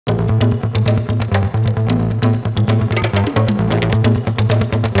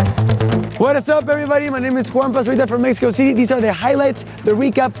What's up, everybody? My name is Juanpa Zurita from Mexico City. These are the highlights, the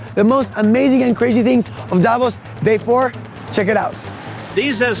recap, the most amazing and crazy things of Davos, day 4. Check it out.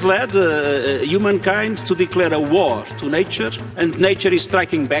 This has led humankind to declare a war to nature, and nature is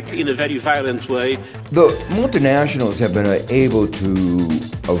striking back in a very violent way. The multinationals have been able to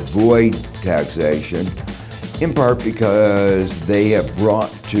avoid taxation, in part because they have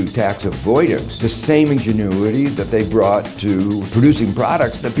brought to tax avoidance the same ingenuity that they brought to producing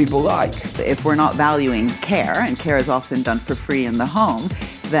products that people like. If we're not valuing care, and care is often done for free in the home,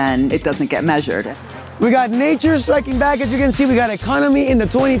 then it doesn't get measured. We got nature striking back, as you can see. We got economy in the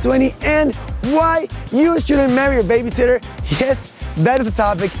 2020, and why you shouldn't marry your babysitter. Yes, that is the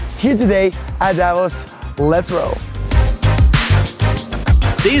topic here today at Davos. Let's roll.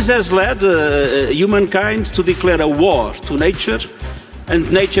 This has led humankind to declare a war to nature,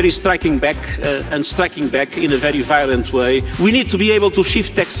 and nature is striking back in a very violent way. We need to be able to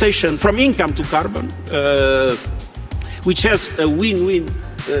shift taxation from income to carbon, which has a win-win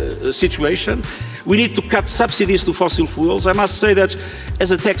situation. We need to cut subsidies to fossil fuels. I must say that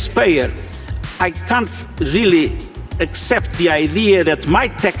as a taxpayer, I can't really accept the idea that my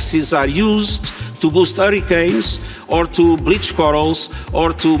taxes are used to boost hurricanes or to bleach corals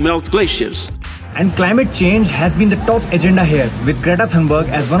or to melt glaciers. And climate change has been the top agenda here, with Greta Thunberg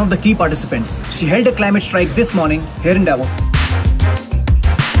as one of the key participants. She held a climate strike this morning here in Davos.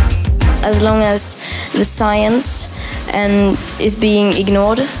 As long as the science is being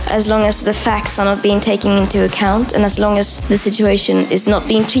ignored, as long as the facts are not being taken into account, and as long as the situation is not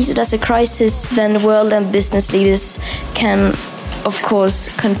being treated as a crisis, then world and business leaders can, of course,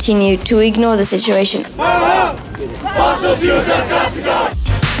 continue to ignore the situation.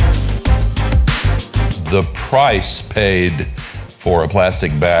 The price paid for a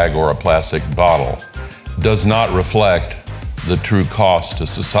plastic bag or a plastic bottle does not reflect the true cost to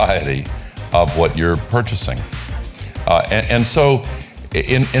society of what you're purchasing. And so,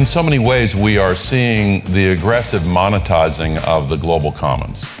 in so many ways, we are seeing the aggressive monetizing of the global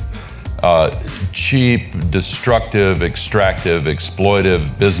commons. Cheap, destructive, extractive,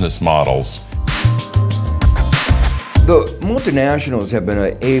 exploitive business models. The multinationals have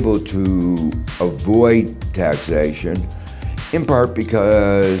been able to avoid taxation, in part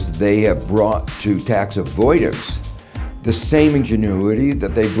because they have brought to tax avoidance the same ingenuity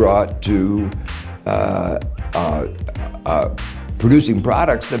that they brought to producing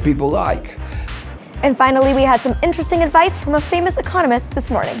products that people like. And finally, we had some interesting advice from a famous economist this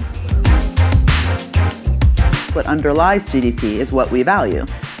morning. What underlies GDP is what we value.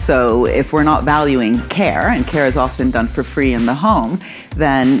 So if we're not valuing care, and care is often done for free in the home,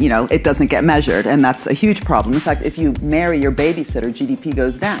 then it doesn't get measured, and that's a huge problem. In fact, if you marry your babysitter, GDP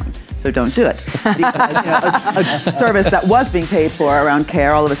goes down. So don't do it. Because a service that was being paid for around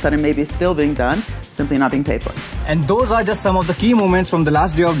care, all of a sudden maybe is still being done, simply not being paid for. And those are just some of the key moments from the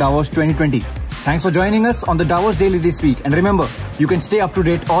last day of Davos 2020. Thanks for joining us on the Davos Daily this week. And remember, you can stay up to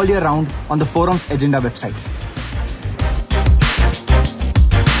date all year round on the forum's agenda website.